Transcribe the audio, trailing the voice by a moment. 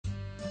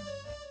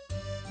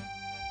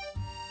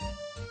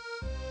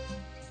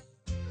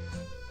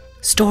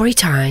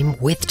Storytime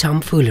with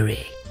Tom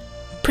Foolery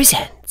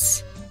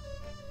presents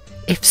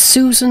If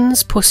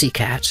Susan's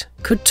Pussycat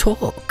Could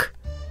Talk,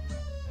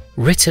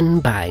 written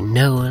by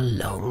Noel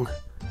Long.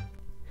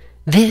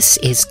 This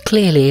is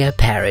clearly a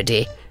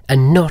parody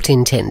and not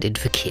intended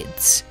for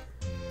kids.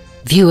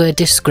 Viewer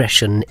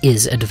discretion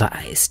is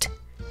advised.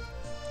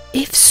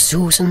 If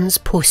Susan's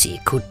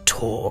pussy could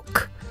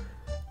talk,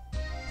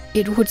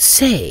 it would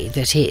say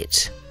that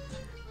it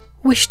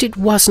wished it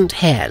wasn't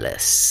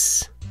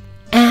hairless,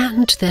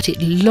 and that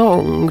it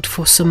longed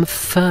for some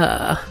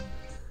fur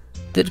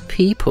that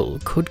people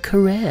could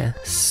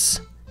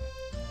caress.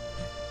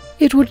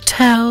 It would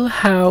tell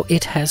how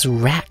it has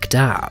racked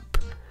up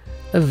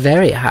a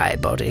very high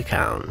body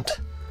count,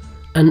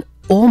 an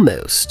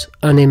almost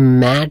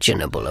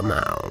unimaginable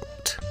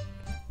amount.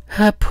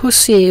 Her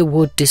pussy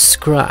would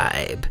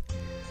describe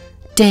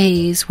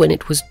days when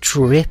it was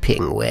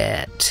dripping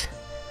wet,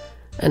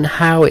 and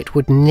how it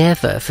would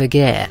never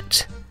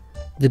forget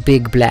the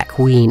big black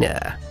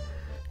wiener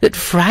that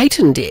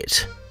frightened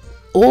it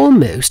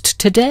almost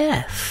to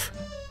death.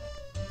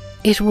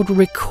 It would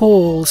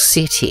recall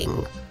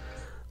sitting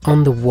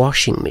on the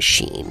washing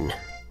machine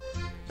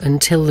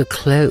until the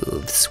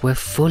clothes were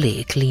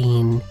fully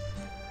clean,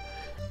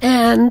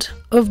 and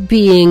of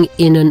being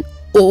in an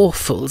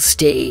awful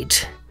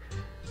state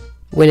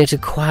when it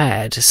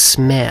acquired a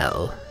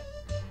smell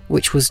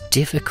which was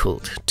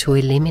difficult to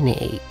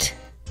eliminate.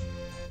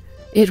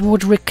 It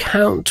would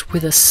recount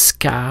with a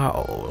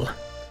scowl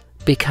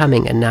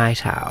becoming a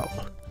night owl,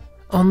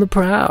 on the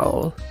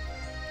prowl,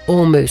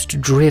 almost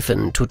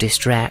driven to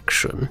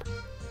distraction,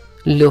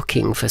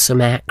 looking for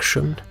some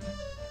action,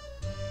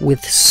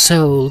 with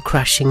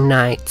soul-crushing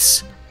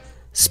nights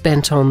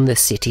spent on the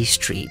city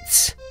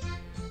streets,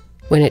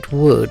 when it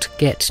would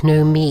get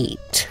no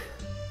meat,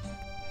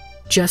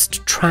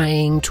 just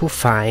trying to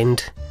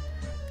find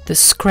the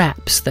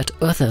scraps that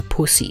other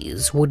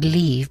pussies would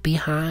leave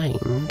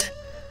behind.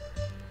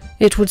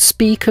 It would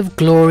speak of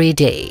glory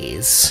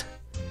days,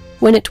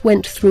 when it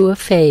went through a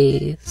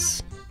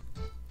phase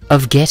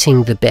of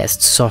getting the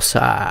best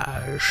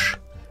sausage.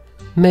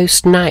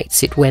 Most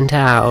nights it went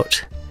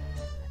out,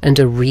 and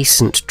a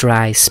recent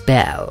dry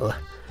spell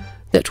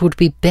that would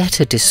be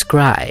better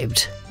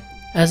described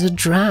as a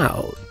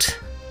drought.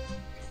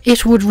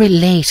 It would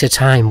relate a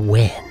time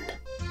when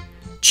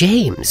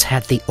James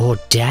had the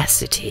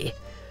audacity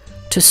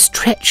to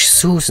stretch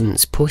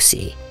Susan's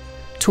pussy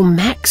to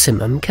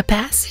maximum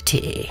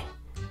capacity,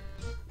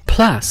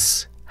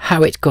 plus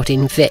how it got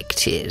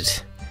infected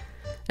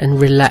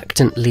and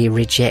reluctantly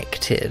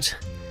rejected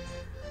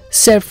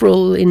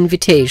several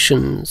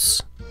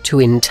invitations to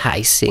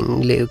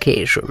enticing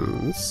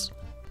locations,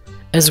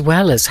 as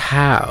well as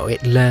how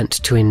it learnt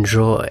to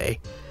enjoy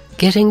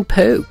getting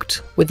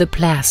poked with a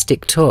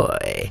plastic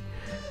toy.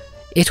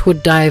 It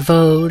would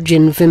divulge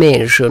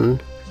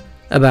information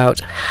about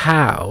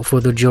how,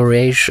 for the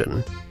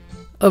duration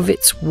of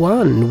its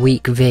 1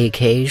 week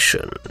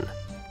vacation,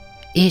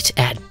 it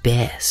at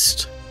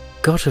best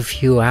got a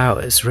few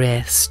hours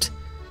rest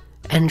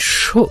and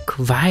shook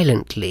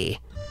violently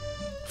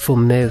for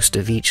most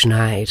of each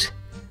night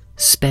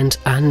spent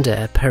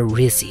under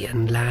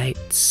Parisian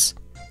lights.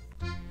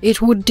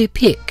 It would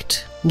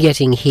depict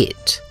getting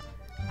hit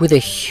with a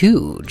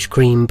huge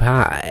cream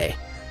pie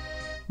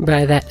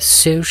by that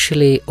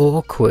socially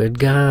awkward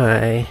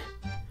guy.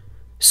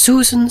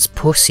 Susan's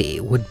pussy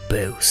would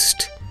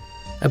boast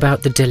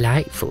about the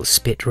delightful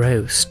spit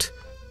roast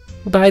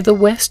by the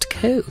West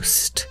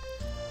Coast,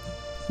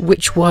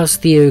 which was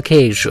the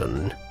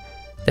occasion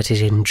that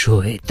it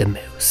enjoyed the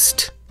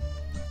most.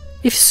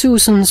 If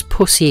Susan's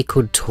pussy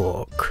could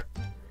talk,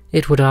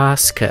 it would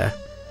ask her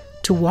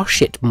to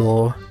wash it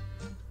more,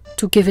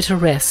 to give it a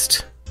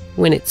rest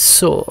when it's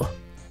sore,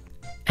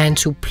 and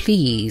to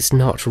please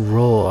not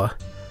roar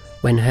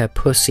when her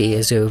pussy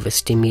is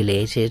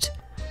overstimulated,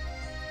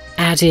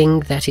 adding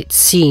that it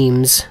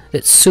seems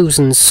that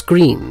Susan's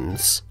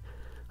screams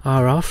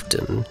are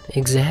often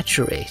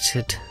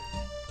exaggerated.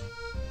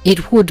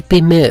 It would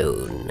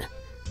bemoan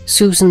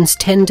Susan's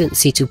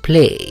tendency to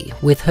play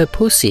with her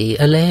pussy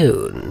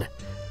alone,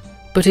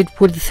 but it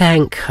would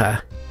thank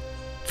her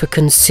for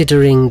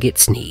considering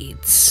its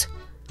needs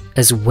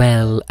as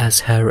well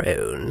as her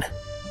own.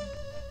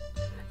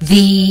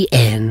 The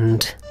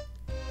end.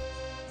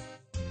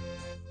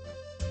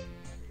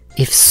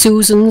 If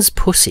Susan's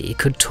Pussy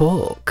Could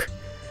Talk,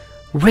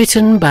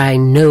 written by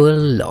Noel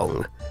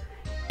Long,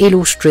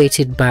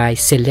 illustrated by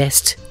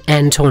Celeste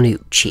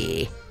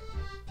Antoniucci,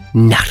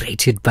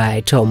 narrated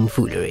by Tom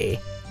Foolery.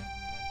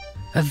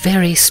 A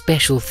very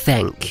special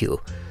thank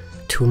you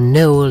to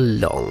Noel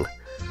Long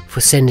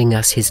for sending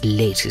us his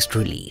latest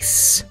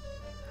release.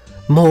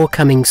 More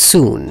coming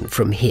soon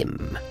from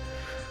him.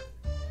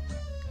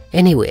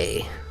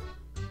 Anyway,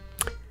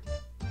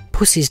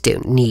 pussies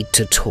don't need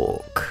to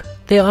talk.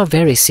 They are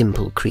very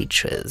simple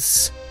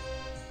creatures.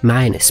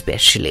 Mine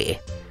especially.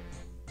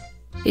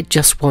 It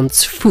just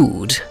wants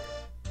food,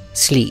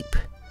 sleep,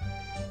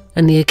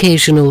 and the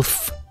occasional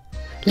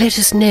Let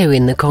us know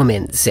in the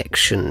comments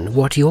section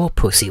what your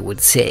pussy would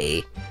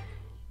say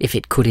if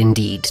it could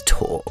indeed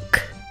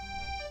talk.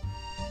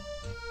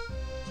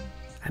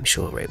 I'm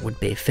sure it would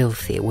be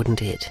filthy,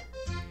 wouldn't it?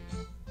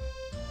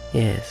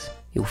 Yes,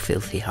 you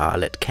filthy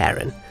harlot,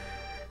 Karen.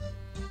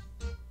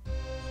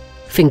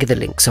 Finger the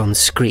links on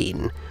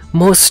screen.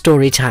 More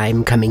story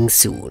time coming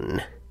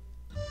soon.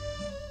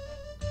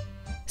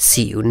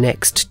 See you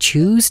next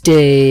Tuesday.